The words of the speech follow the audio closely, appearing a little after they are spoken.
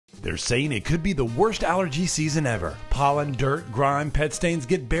They're saying it could be the worst allergy season ever. Pollen, dirt, grime, pet stains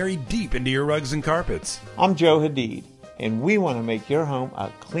get buried deep into your rugs and carpets. I'm Joe Hadid, and we want to make your home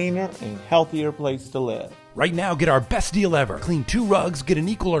a cleaner and healthier place to live. Right now, get our best deal ever. Clean 2 rugs, get an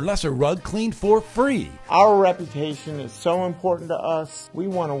equal or lesser rug cleaned for free. Our reputation is so important to us. We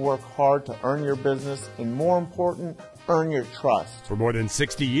want to work hard to earn your business, and more important, earn your trust. For more than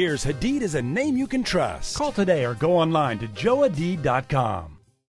 60 years, Hadid is a name you can trust. Call today or go online to joehadid.com.